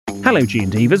Hello,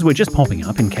 G&Divas. We're just popping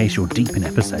up in case you're deep in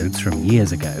episodes from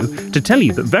years ago to tell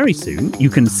you that very soon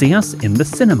you can see us in the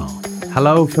cinema.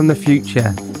 Hello from the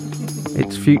future.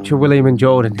 It's future William and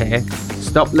Jordan here.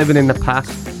 Stop living in the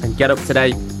past and get up to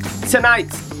date.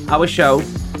 Tonight, our show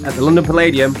at the London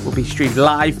Palladium will be streamed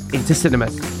live into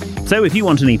cinemas. So if you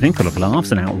want an evening full of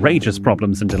laughs and outrageous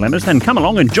problems and dilemmas, then come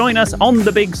along and join us on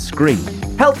the big screen.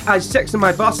 Help I Sex and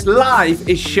My Boss Live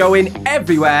is showing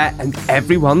everywhere and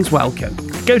everyone's welcome.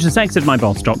 Go to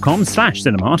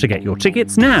sexedmyboss.com/cinema to get your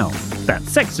tickets now. That's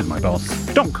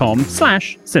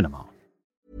sexedmyboss.com/cinema.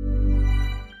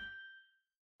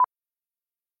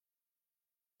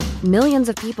 Millions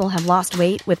of people have lost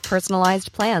weight with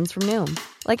personalized plans from Noom.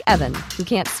 Like Evan, who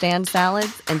can't stand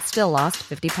salads and still lost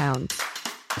 50 pounds.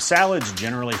 Salads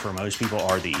generally for most people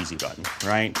are the easy button,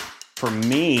 right? For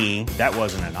me, that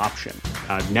wasn't an option.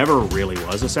 I never really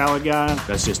was a salad guy.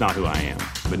 That's just not who I am.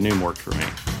 But Noom worked for me.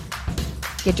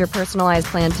 Get your personalized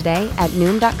plan today at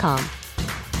Noom.com.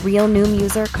 Real Noom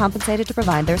user compensated to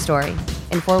provide their story.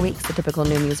 In 4 weeks, the typical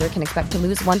Noom user can expect to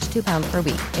lose 1 to 2 pounds per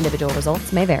week. Individual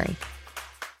results may vary.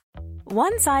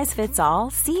 One size fits all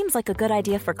seems like a good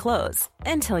idea for clothes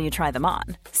until you try them on.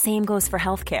 Same goes for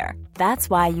healthcare. That's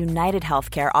why United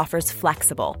Healthcare offers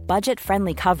flexible,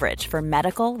 budget-friendly coverage for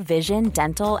medical, vision,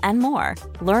 dental, and more.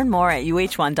 Learn more at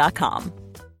uh1.com.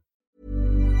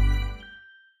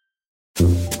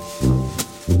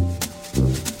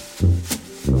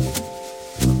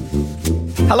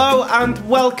 Hello and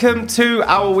welcome to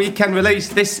our weekend release.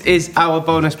 This is our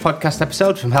bonus podcast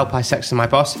episode from Help I Sex and My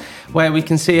Boss, where we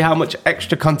can see how much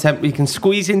extra content we can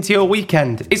squeeze into your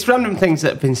weekend. It's random things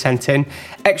that have been sent in,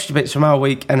 extra bits from our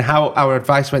week, and how our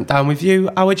advice went down with you,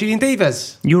 our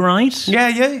G&Divas. You right? Yeah,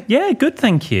 you? Yeah, good,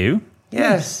 thank you.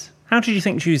 Yes. How did you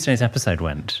think Tuesday's episode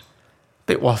went?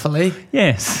 Bit waffly.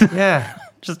 Yes. Yeah.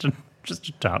 just a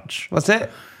touch. Was it?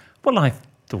 Well, I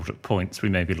thought at points we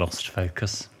maybe lost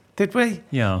focus. Did we?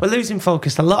 Yeah. We're losing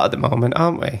focus a lot at the moment,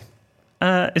 aren't we?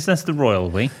 Is this the royal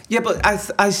we? Yeah, but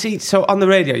I see, so on the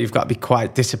radio you've got to be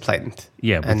quite disciplined.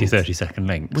 Yeah, with your 30-second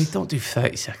links. We don't do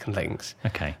 30-second links.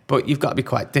 Okay. But you've got to be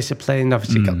quite disciplined.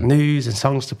 Obviously, you've got news and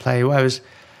songs to play, whereas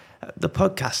the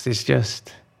podcast is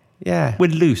just, yeah. We're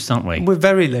loose, aren't we? We're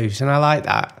very loose, and I like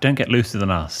that. Don't get looser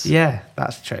than us. Yeah,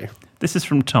 that's true. This is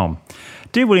from Tom.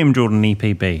 Dear William Jordan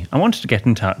EPB, I wanted to get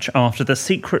in touch after the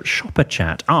secret shopper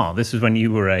chat. This is when you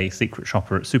were a secret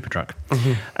shopper at Superdrug.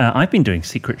 Mm-hmm. I've been doing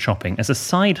secret shopping as a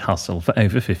side hustle for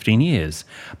over 15 years.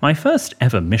 My first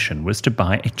ever mission was to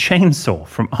buy a chainsaw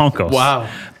from Argos. Wow.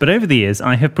 But over the years,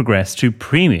 I have progressed to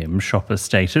premium shopper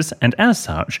status and as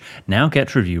such, now get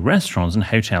to review restaurants and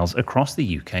hotels across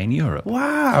the UK and Europe.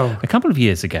 Wow. A couple of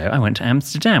years ago, I went to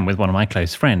Amsterdam with one of my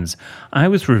close friends. I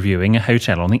was reviewing a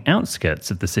hotel on the outskirts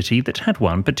of the city that had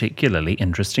one particularly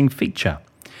interesting feature.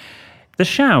 The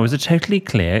shower was a totally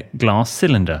clear glass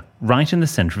cylinder right in the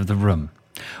centre of the room.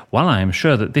 While I am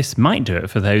sure that this might do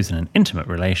it for those in an intimate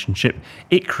relationship,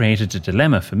 it created a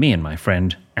dilemma for me and my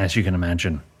friend, as you can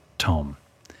imagine, Tom.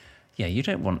 Yeah, you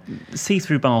don't want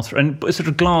see-through bathroom and sort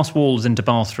of glass walls into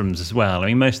bathrooms as well. I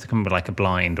mean, most of them come with like a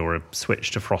blind or a switch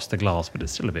to frost the glass, but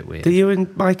it's still a bit weird. Do you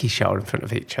and Mikey shower in front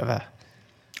of each other?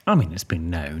 I mean, it's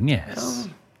been known, yes. Oh.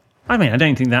 I mean, I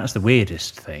don't think that's the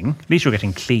weirdest thing. At least you're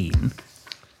getting clean.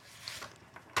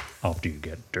 After you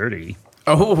get dirty.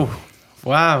 Oh,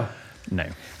 wow. No.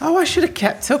 Oh, I should have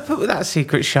kept up with that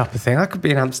secret shopper thing. I could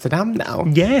be in Amsterdam now.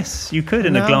 Yes, you could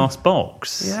in a glass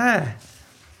box. Yeah.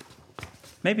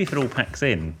 Maybe if it all packs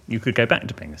in, you could go back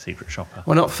to being a secret shopper.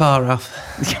 We're not far off.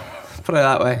 Put it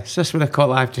that way. It's just with a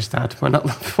call I've just had. We're not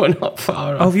far off.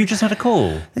 Oh, have you just had a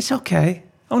call? It's okay.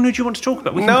 Oh, no, do you want to talk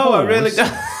about it? No, I really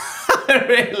don't. I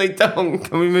really don't.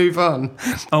 Can we move on?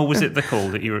 Oh, was it the call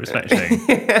that you were expecting?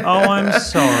 Yeah. Oh, I'm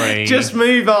sorry. Just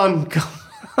move on.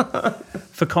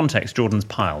 For context, Jordan's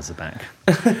piles are back.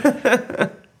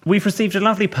 We've received a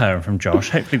lovely poem from Josh.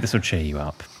 Hopefully this will cheer you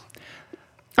up.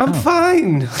 I'm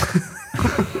fine.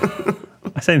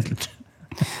 I say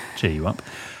cheer you up.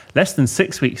 Less than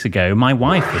 6 weeks ago, my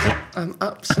wife was... I'm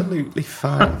absolutely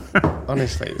fine.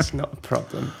 Honestly, it's not a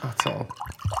problem at all.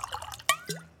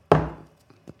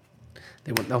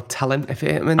 They want no talent if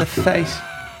it hit them in the face.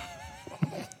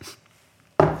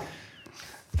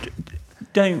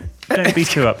 Don't be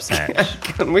too upset.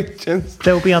 Can we just...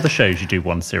 There'll be other shows you do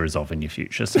one series of in your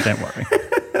future, so don't worry.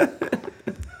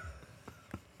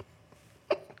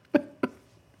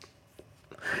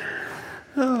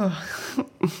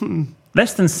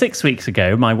 Less than 6 weeks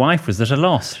ago, my wife was at a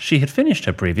loss. She had finished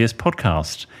her previous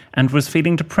podcast and was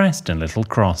feeling depressed and a little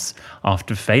cross.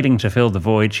 After failing to fill the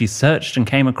void, she searched and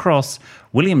came across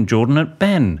William Jordan at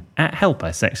Ben at Help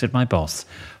I Sexted My Boss.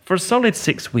 For a solid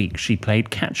 6 weeks, she played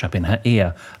catch-up in her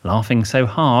ear, laughing so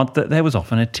hard that there was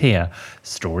often a tear.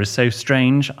 Stories so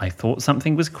strange, I thought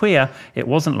something was queer. It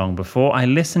wasn't long before I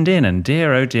listened in, and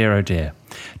dear, oh dear, oh dear.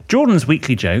 Jordan's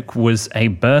weekly joke was a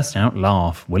burst-out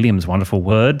laugh, William's wonderful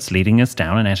words leading us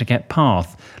down an etiquette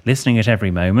path, listening at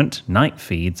every moment, night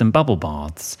feeds and bubble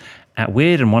baths, at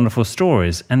weird and wonderful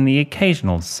stories and the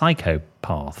occasional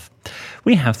psychopath.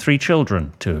 We have 3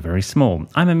 children, 2 are very small.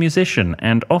 I'm a musician,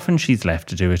 and often she's left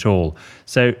to do it all.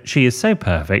 So she is so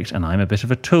perfect, and I'm a bit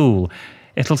of a tool.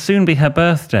 It'll soon be her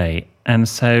birthday, and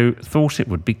so thought it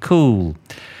would be cool.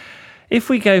 If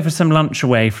we go for some lunch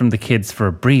away from the kids for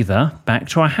a breather, back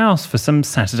to our house for some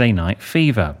Saturday night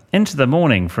fever, into the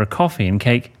morning for a coffee and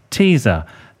cake teaser,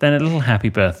 then a little happy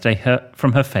birthday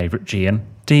from her favourite Gian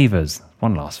Divas.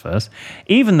 One last verse.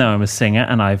 Even though I'm a singer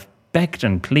and I've begged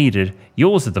and pleaded,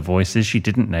 yours are the voices she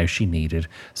didn't know she needed.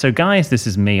 So guys, this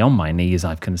is me on my knees,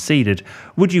 I've conceded.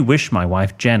 Would you wish my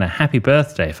wife Jen a happy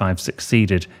birthday if I've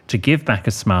succeeded to give back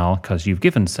a smile, cause you've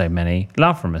given so many?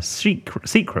 Love from a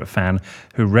secret fan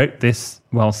who wrote this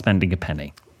while spending a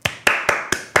penny.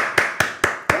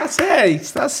 That's it.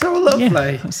 That's so lovely.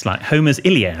 Yeah, it's like Homer's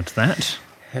Iliad, that.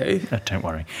 Who? Don't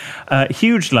worry.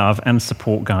 Huge love and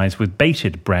support, guys, with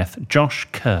bated breath, Josh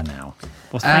Kernow.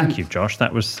 Well, thank you, Josh.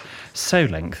 That was so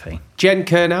lengthy. Jen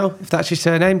Kernow, if that's your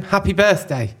surname, happy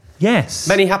birthday. Yes.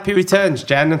 Many happy returns,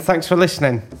 Jen, and thanks for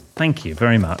listening. Thank you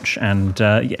very much. And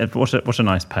yeah, what a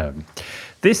nice poem.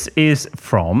 This is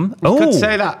from... You could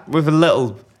say that with a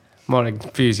little more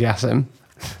enthusiasm.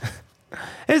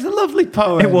 It's a lovely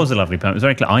poem. It was a lovely poem. It was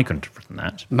very clear. I couldn't have written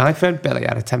that. My friend Billy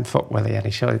had a 10-foot willy and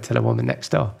he showed it to the woman next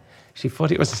door. She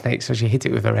thought it was a snake, so she hit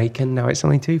it with a rake, and now it's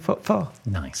only 2'4".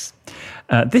 Nice.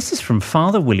 This is from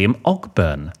Father William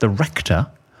Ogburn, the rector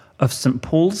of St.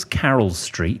 Paul's Carroll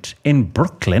Street in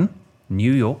Brooklyn,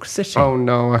 New York City. Oh,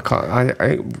 no, I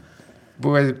can't.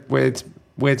 Weirds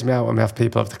me out when we have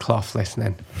people of the cloth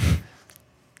listening.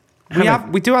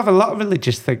 We do have a lot of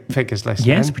religious figures listening.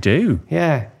 Yes, we do.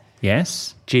 Yeah.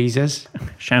 Yes. Jesus.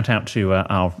 Shout out to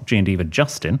our G&D diva,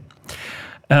 Justin.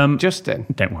 Justin.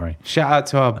 Don't worry. Shout out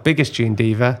to our biggest G&D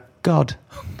diva, God.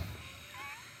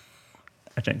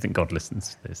 I don't think God listens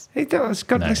to this. He does.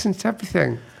 God listens to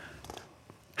everything.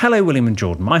 Hello, William and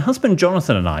Jordan. My husband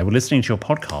Jonathan and I were listening to your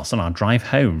podcast on our drive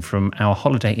home from our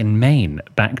holiday in Maine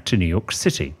back to New York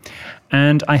City.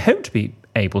 And I hope to be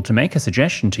able to make a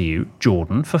suggestion to you,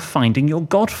 Jordan, for finding your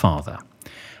godfather.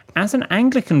 As an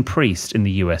Anglican priest in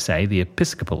the USA, the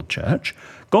Episcopal Church,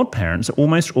 godparents are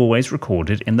almost always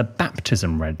recorded in the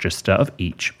baptism register of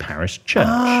each parish church.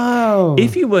 Oh.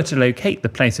 If you were to locate the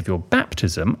place of your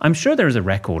baptism, I'm sure there is a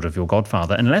record of your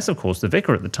godfather, unless, of course, the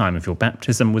vicar at the time of your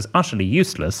baptism was utterly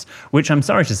useless, which I'm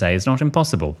sorry to say is not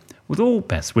impossible. With all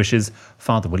best wishes,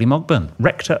 Father William Ogburn,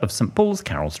 rector of St. Paul's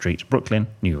Carroll Street, Brooklyn,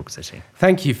 New York City.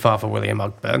 Thank you, Father William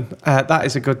Ogburn. That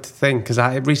is a good thing, because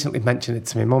I recently mentioned it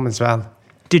to my mum as well.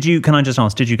 Can I just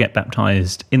ask, did you get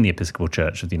baptised in the Episcopal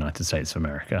Church of the United States of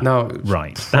America? No.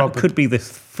 Right. That could be the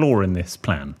flaw in this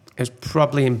plan. It was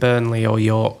probably in Burnley or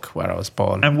York where I was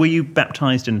born. And were you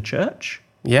baptised in a church?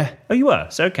 Yeah. Oh, you were?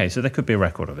 So, okay, so there could be a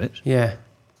record of it. Yeah.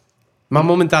 My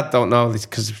mum and dad don't know this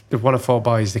because they're one of 4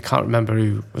 boys. They can't remember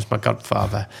who was my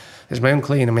godfather. There's my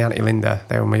Uncle Ian and my Auntie Linda.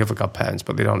 They were my other godparents,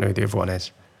 but they don't know who the other one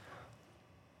is.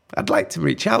 I'd like to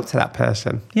reach out to that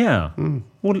person. Yeah.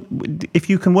 Well, if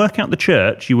you can work out the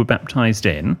church you were baptised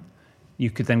in, you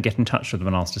could then get in touch with them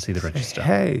and ask to see the register.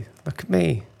 Hey, look at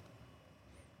me.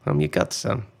 I'm your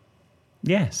godson.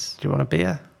 Yes. Do you want a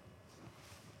beer?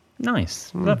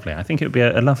 Nice. Lovely. I think it would be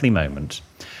a lovely moment.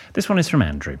 This one is from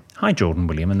Andrew. Hi, Jordan,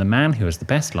 William, and the man who has the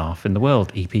best laugh in the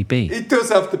world, EPB. He does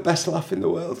have the best laugh in the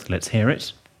world. Let's hear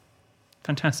it.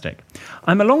 Fantastic.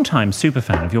 I'm a long-time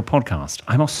superfan of your podcast.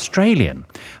 I'm Australian.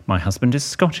 My husband is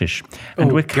Scottish.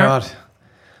 And we're God.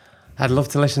 I'd love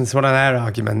to listen to one of their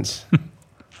arguments.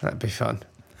 That'd be fun.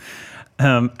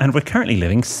 And we're currently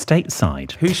living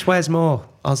stateside. Who swears more,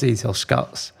 Aussies or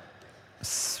Scots?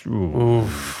 Ooh.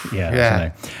 Yeah. I don't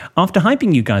know. After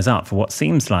hyping you guys up for what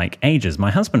seems like ages,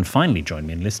 my husband finally joined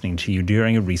me in listening to you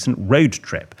during a recent road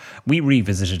trip. We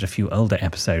revisited a few older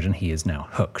episodes and he is now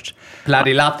hooked.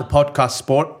 Bloody love the podcast,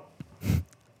 sport.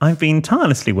 I've been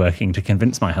tirelessly working to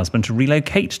convince my husband to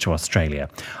relocate to Australia.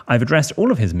 I've addressed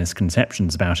all of his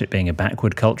misconceptions about it being a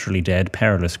backward, culturally dead,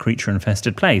 perilous,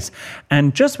 creature-infested place.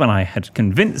 And just when I had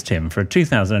convinced him for a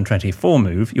 2024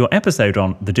 move, your episode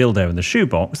on the dildo in the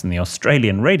shoebox and the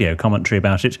Australian radio commentary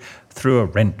about it threw a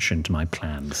wrench into my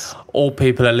plans. All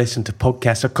people that listen to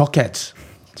podcasts are cockheads.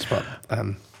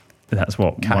 That's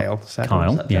what Kyle said.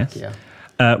 Kyle, yes. Yeah.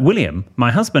 William, my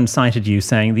husband cited you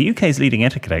saying the UK's leading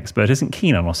etiquette expert isn't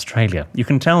keen on Australia. You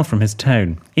can tell from his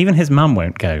tone. Even his mum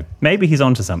won't go. Maybe he's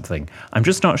onto something. I'm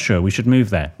just not sure we should move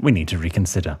there. We need to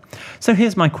reconsider. So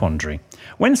here's my quandary.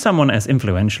 When someone as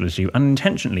influential as you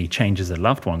unintentionally changes a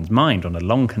loved one's mind on a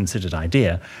long-considered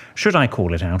idea, should I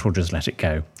call it out or just let it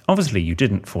go? Obviously, you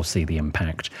didn't foresee the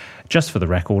impact. Just for the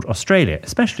record, Australia,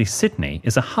 especially Sydney,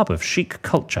 is a hub of chic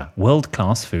culture,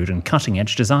 world-class food and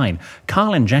cutting-edge design.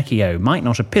 Carl and Jackie O might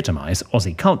not epitomise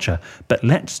Aussie culture, but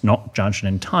let's not judge an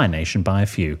entire nation by a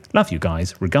few. Love you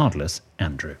guys, regardless,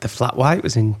 Andrew. The flat white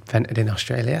was invented in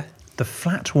Australia. The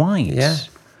flat white? Yeah.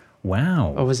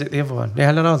 Wow. Or was it the other one? Yeah,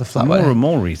 I don't know, the flat More white. and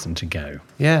more reason to go.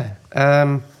 Yeah.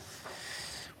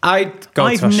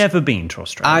 I've never been to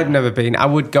Australia. I've never been. I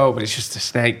would go, but it's just the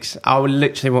snakes. I would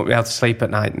literally won't be able to sleep at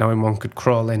night knowing one could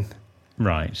crawl in.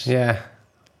 Right. Yeah.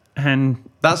 And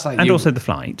that's like and also the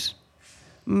flight.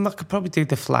 I could probably do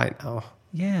the flight now.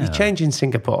 Yeah. You change in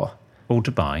Singapore. Or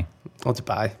Dubai. Or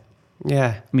Dubai.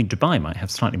 Yeah. I mean, Dubai might have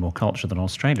slightly more culture than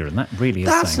Australia, and that really is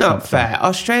That's saying not something. fair.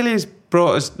 Australia's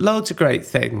brought us loads of great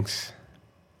things.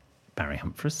 Barry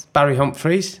Humphries. Barry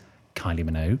Humphries. Kylie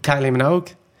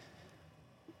Minogue.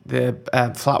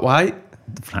 The flat white.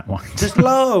 The flat white. There's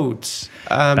loads.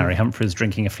 Barry Humphries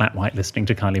drinking a flat white listening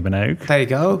to Kylie Minogue. There you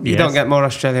go. You Yes. don't get more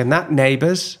Australian than that.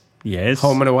 Neighbours. Yes.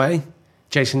 Home and Away.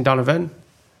 Jason Donovan.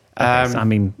 Yes, I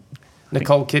mean,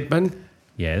 Nicole Kidman.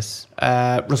 yes.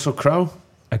 Russell Crowe.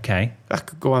 Okay. I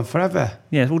could go on forever.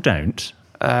 Yes, well, don't.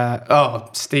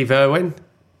 Steve Irwin.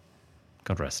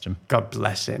 God rest him. God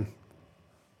bless him.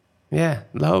 Yeah,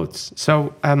 loads.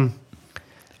 So, I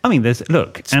mean, there's,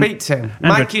 look. speak to him.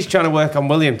 Mikey's trying to work on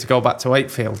William to go back to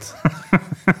Wakefield.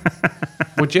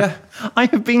 Would you? I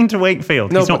have been to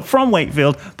Wakefield. No, He's but- not from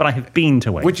Wakefield, but I have been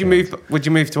to Wakefield. Would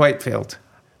you move to Wakefield?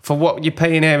 For what you're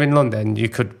paying here in London, you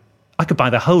could... I could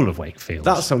buy the whole of Wakefield.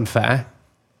 That's unfair.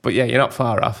 But yeah, you're not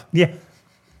far off. Yeah.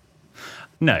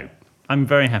 No, I'm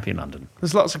very happy in London.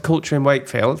 There's lots of culture in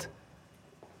Wakefield.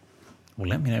 Well,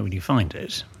 let me know when you find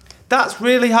it. That's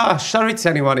really harsh. Sorry to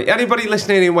anyone. Anybody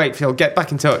listening in Wakefield, get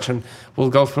back in touch and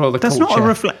we'll go through all the That's culture. not a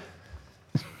reflect.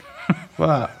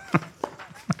 What?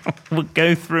 We'll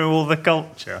go through all the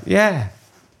culture. Yeah.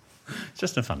 It's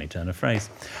just a funny turn of phrase.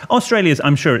 Australia's,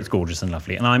 I'm sure it's gorgeous and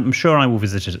lovely, and I'm sure I will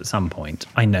visit it at some point.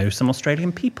 I know some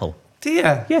Australian people. Do you?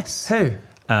 Yes. Who?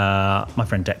 My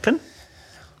friend Declan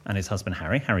and his husband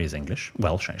Harry. Harry is English.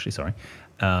 Welsh, actually, sorry.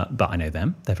 But I know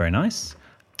them. They're very nice.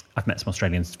 I've met some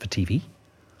Australians for TV.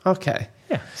 Okay.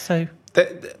 Yeah, so...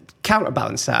 The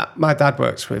counterbalance that, my dad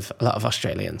works with a lot of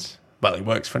Australians. Well, he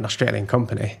works for an Australian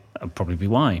company. That'll probably be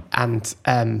why.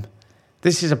 And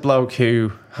this is a bloke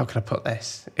who, how can I put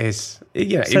this, is...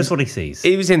 You know, Says what he sees.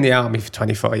 He was in the army for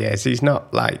 24 years. He's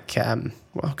not like... how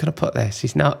can I put this?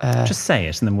 He's not... Just say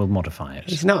it and then we'll modify it.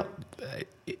 He's not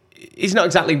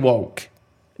exactly woke.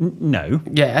 No.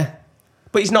 Yeah.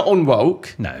 But he's not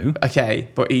unwoke. No. Okay,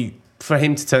 but for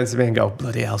him to turn to me and go,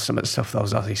 bloody hell, some of the stuff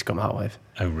those Aussies come out with.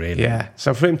 Oh, really? Yeah.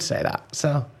 So for him to say that.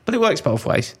 But it works both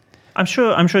ways. I'm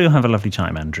sure you'll have a lovely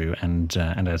time, Andrew, and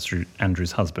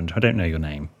Andrew's husband. I don't know your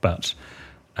name, but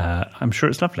I'm sure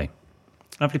it's lovely.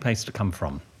 Lovely place to come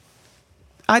from.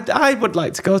 I would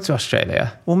like to go to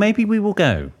Australia. Well, maybe we will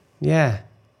go. Yeah.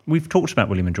 We've talked about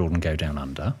William and Jordan Go Down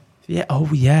Under. Yeah. Oh,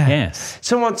 yeah. Yes.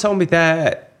 Someone told me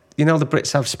there, you know, the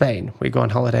Brits have Spain. We go on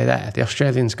holiday there. The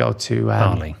Australians go to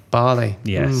Bali.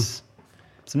 Yes.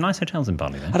 Some nice hotels in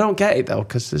Bali, then. I don't get it, though,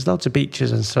 because there's loads of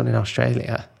beaches and sun in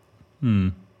Australia.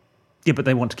 Yeah, but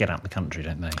they want to get out of the country,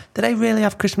 don't they? Do they really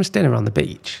have Christmas dinner on the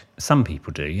beach? Some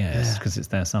people do, yes, because it's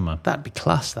their summer. That'd be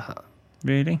class, that.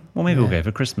 Really? Well, maybe we'll go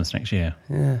for Christmas next year.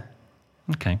 Yeah.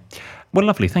 Okay. Well,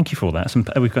 lovely. Thank you for all that.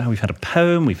 We've had a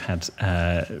poem. We've had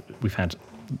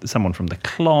someone from the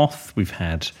cloth. We've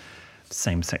had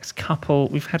same-sex couple.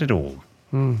 We've had it all.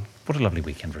 What a lovely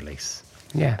weekend release.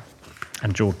 Yeah.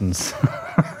 And Jordan's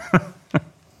had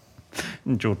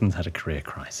a career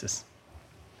crisis.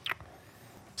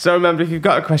 So remember, if you've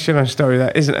got a question or a story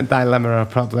that isn't a dilemma or a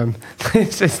problem,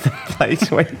 this is the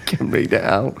place where you can read it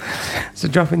out. So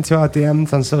drop into our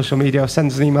DMs on social media or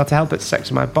send us an email to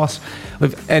help@sexandmyboss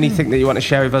with anything that you want to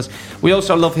share with us. We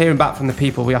also love hearing back from the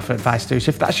people we offer advice to. So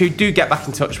if that's you, do get back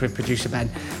in touch with producer Ben.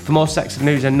 For more sex and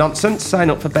news and nonsense,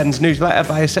 sign up for Ben's newsletter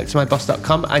via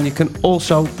sexandmyboss.com, and you can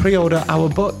also pre-order our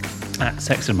book At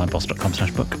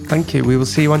sexandmyboss.com/book. Thank you. We will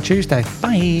see you on Tuesday.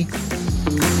 Bye.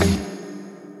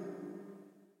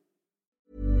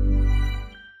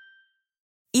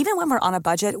 Even when we're on a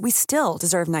budget, we still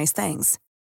deserve nice things.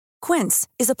 Quince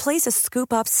is a place to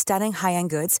scoop up stunning high-end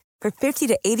goods for 50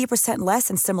 to 80% less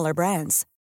than similar brands.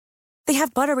 They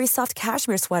have buttery soft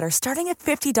cashmere sweaters starting at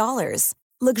 $50,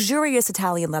 luxurious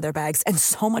Italian leather bags, and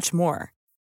so much more.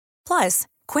 Plus,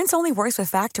 Quince only works with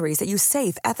factories that use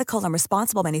safe, ethical, and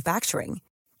responsible manufacturing.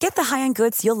 Get the high-end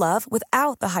goods you'll love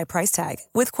without the high price tag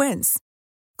with Quince.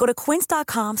 Go to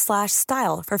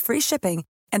quince.com/style for free shipping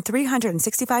and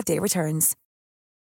 365-day returns.